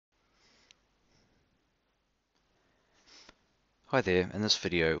Hi there, in this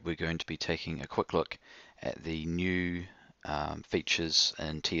video we're going to be taking a quick look at the new features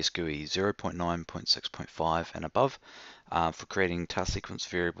in TsGui 0.9.6.5 and above for creating task sequence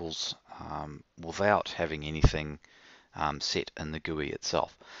variables without having anything set in the GUI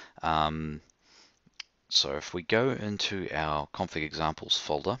itself. So if we go into our config examples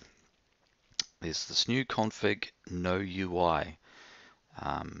folder, there's this new config NoUI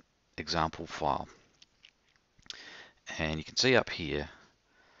example file. And you can see up here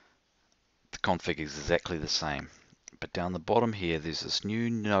the config is exactly the same, but down the bottom here there's this new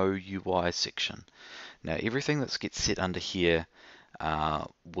NoUI section. Now everything that gets set under here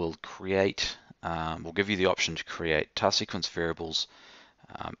will give you the option to create task sequence variables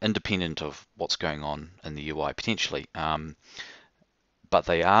independent of what's going on in the UI potentially, but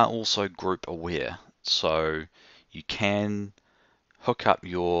they are also group aware, so you can hook up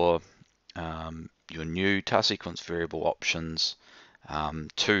your new task sequence variable options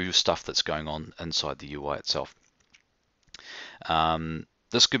to stuff that's going on inside the UI itself.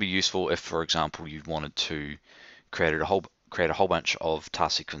 This could be useful if, for example, you wanted to create a whole bunch of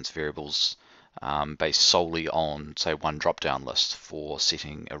task sequence variables based solely on, say, one drop-down list for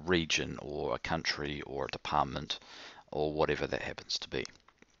setting a region or a country or a department or whatever that happens to be.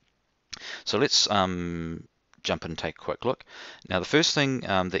 So let's jump in and take a quick look. Now the first thing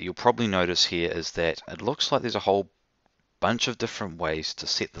that you'll probably notice here is that it looks like there's a whole bunch of different ways to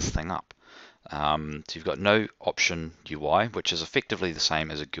set this thing up. So you've got no option UI, which is effectively the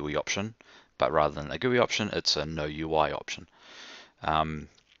same as a GUI option, but rather than a GUI option, it's a no UI option. And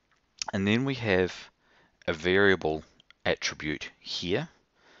then we have a variable attribute here.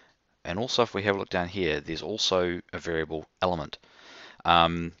 And also if we have a look down here, there's also a variable element.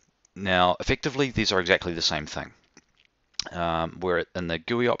 Now, effectively, these are exactly the same thing. Where in the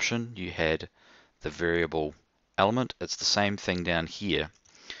GUI option, you had the variable element. It's the same thing down here.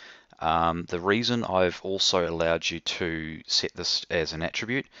 The reason I've also allowed you to set this as an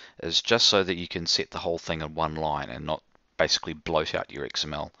attribute is just so that you can set the whole thing in one line and not basically bloat out your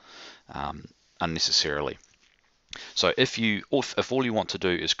XML unnecessarily. So if all you want to do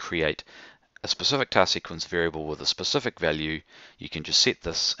is create a specific task sequence variable with a specific value, you can just set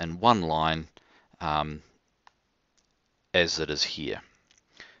this in one line as it is here.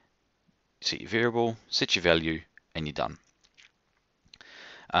 Set your variable, set your value, and you're done.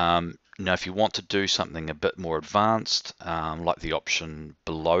 Now if you want to do something a bit more advanced, like the option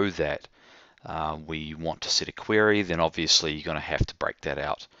below that, where you want to set a query, then obviously you're going to have to break that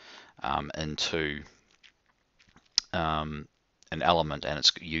out into an element,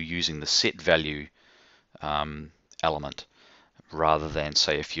 and you're using the set value element rather than,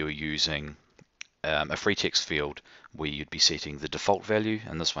 say, if you were using a free text field where you'd be setting the default value,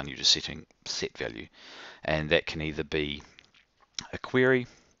 and this one you're just setting set value, and that can either be a query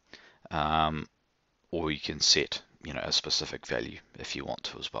or you can set a specific value if you want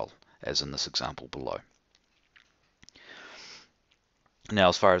to as well, as in this example below. Now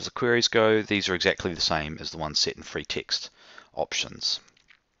as far as the queries go, these are exactly the same as the ones set in free text options.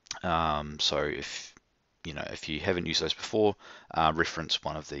 So if you haven't used those before, reference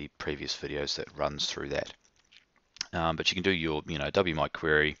one of the previous videos that runs through that. But you can do your WMI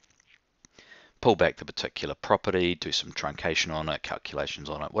query, pull back the particular property, do some truncation on it, calculations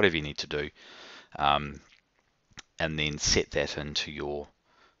on it, whatever you need to do, and then set that into your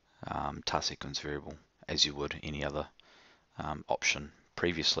task sequence variable as you would any other option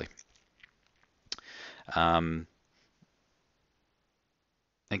previously.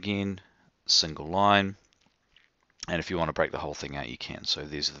 Again, single line, and if you want to break the whole thing out, you can. So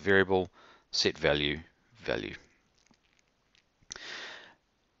there's the variable, set value, value.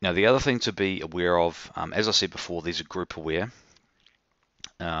 Now the other thing to be aware of, as I said before, these are group aware.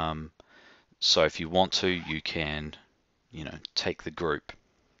 So if you want to, you can, take the group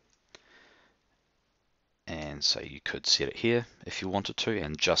and say you could set it here if you wanted to,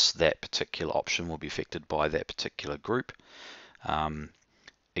 and just that particular option will be affected by that particular group.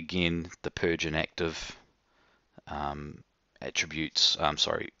 Again, the purge inactive attributes,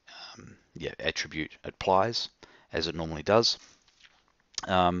 attribute applies as it normally does.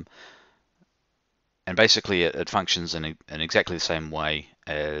 And basically it functions in exactly the same way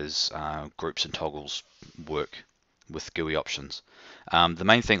as groups and toggles work with GUI options. The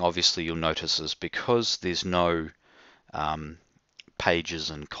main thing obviously you'll notice is because there's no pages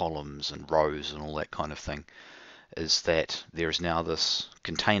and columns and rows and all that kind of thing, is that there is now this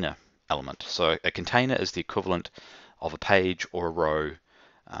container element. So a container is the equivalent of a page or a row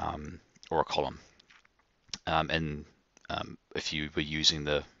or a column. And if you were using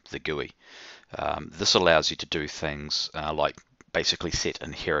the GUI. This allows you to do things like basically set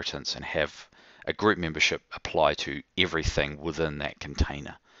inheritance and have a group membership apply to everything within that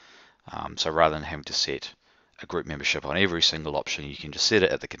container. So rather than having to set a group membership on every single option, you can just set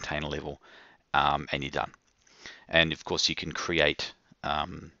it at the container level, and you're done. And of course, you can create,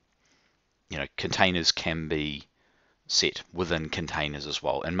 containers can be set within containers as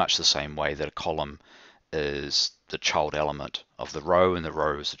well, in much the same way that a column is the child element of the row and the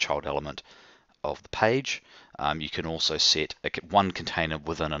row is the child element of the page. You can also set one container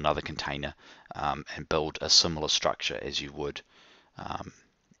within another container and build a similar structure as you would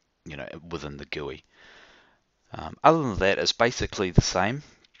within the GUI. Other than that, it's basically the same.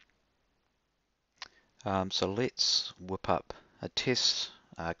 So let's whip up a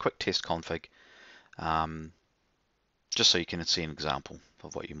quick test config, just so you can see an example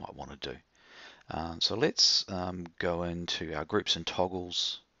of what you might want to do. So let's go into our groups and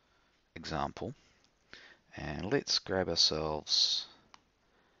toggles example, and let's grab ourselves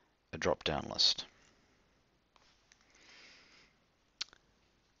a drop-down list.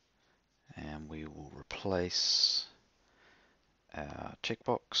 And we will replace our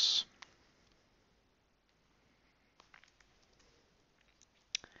checkbox.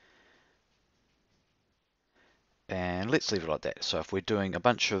 And let's leave it like that. So if we're doing a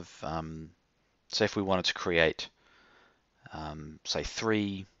bunch of, say if we wanted to create, say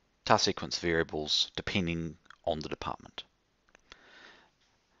 3 task sequence variables depending on the department.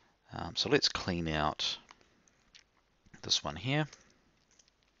 So let's clean out this one here.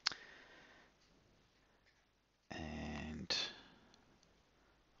 And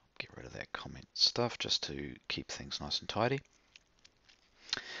get rid of that comment stuff just to keep things nice and tidy.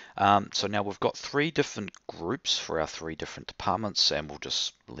 So now we've got 3 different groups for our 3 different departments, and we'll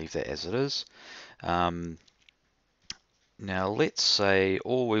just leave that as it is. Now let's say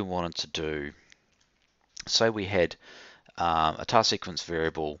all we wanted to do, say we had a task sequence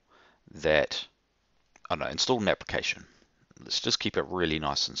variable that, I don't know, installed an application. Let's just keep it really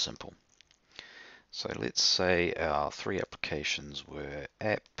nice and simple. So let's say our 3 applications were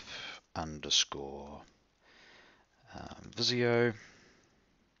app underscore Visio,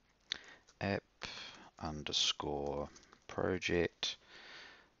 app underscore project,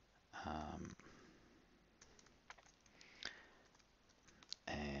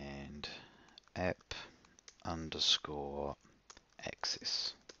 and app underscore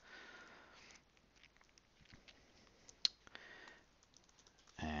access.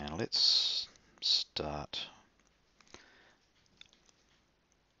 And let's start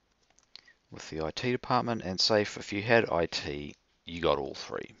with the IT department and say if you had IT, you got all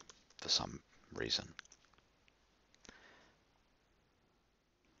 3 for some reason.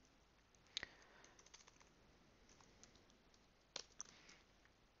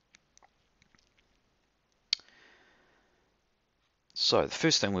 So the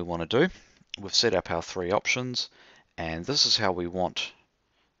first thing we want to do, we've set up our 3 options, and this is how we want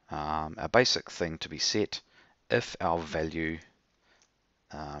our basic thing to be set if our value,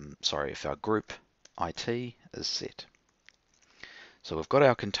 if our group IT is set. So we've got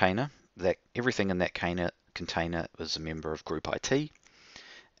our container, that everything in that container is a member of group IT,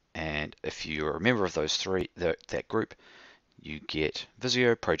 and if you're a member of those 3, that group, you get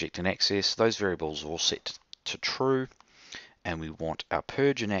Visio, project, and access. Those variables are all set to true, and we want our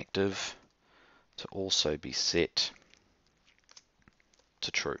purge and active to also be set to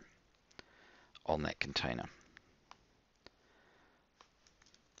true on that container.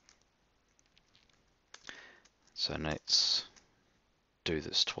 So let's do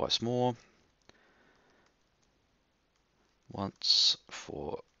this twice more. Once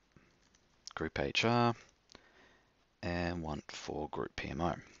for group HR and one for group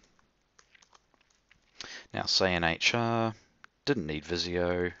PMO. Now say in HR, didn't need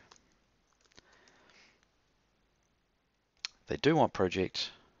Visio. They do want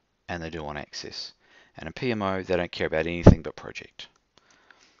project and they do want access. And in PMO, they don't care about anything but project.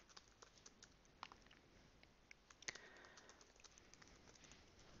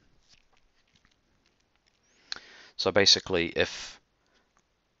 So basically, if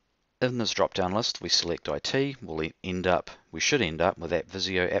in this drop-down list we select IT, we should end up with that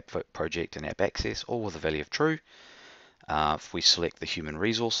Visio, app project, and app access, all with a value of true. If we select the human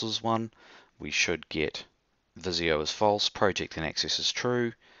resources one, we should get Visio is false, project and access is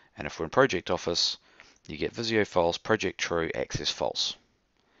true. And if we're in project office, you get Visio false, project true, access false.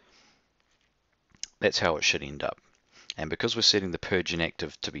 That's how it should end up. And because we're setting the purge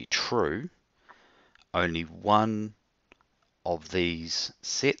inactive to be true, only one of these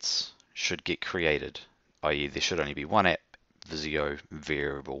sets should get created, i.e. there should only be one app Visio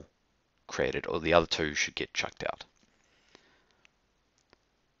variable created, or the other 2 should get chucked out.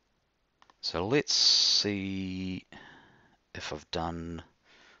 So let's see if I've done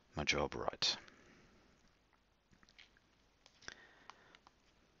my job right.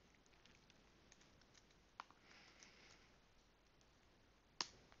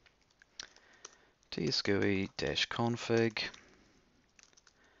 TsGui-config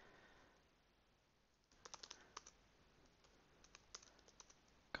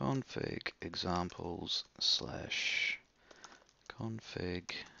config examples /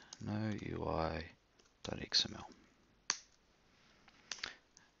 config NoUI.xml.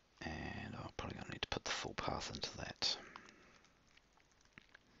 And I'm probably going to need to put the full path into that.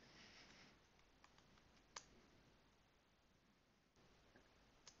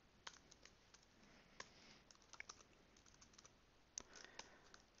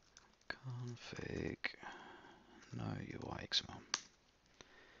 Config NoUI XML.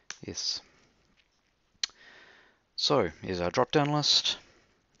 Yes. So here's our drop-down list.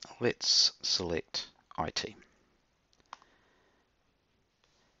 Let's select IT.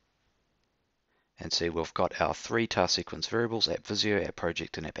 And see we've got our 3 task sequence variables, app Visio, app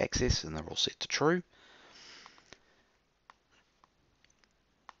project, and app access, and they're all set to true,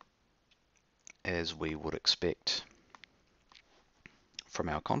 as we would expect from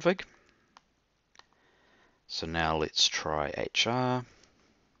our config. So now let's try HR.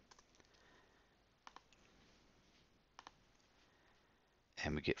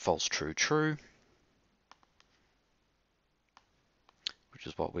 And we get false, true, true, which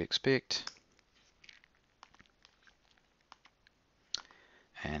is what we expect.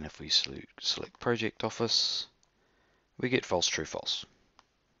 And if we select project office, we get false, true, false,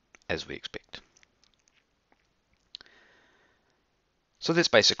 as we expect. So that's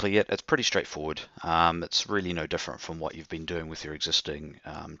basically it. It's pretty straightforward. It's really no different from what you've been doing with your existing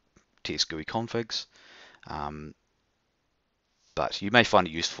TsGui configs. But you may find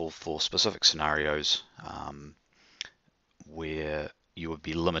it useful for specific scenarios where you would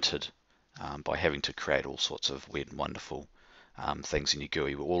be limited by having to create all sorts of weird and wonderful things in your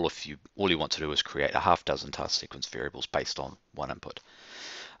GUI. All you want to do is create a half dozen task sequence variables based on one input.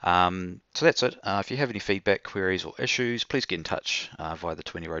 So that's it. If you have any feedback, queries, or issues, please get in touch via the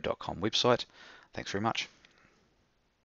 20row.com website. Thanks very much.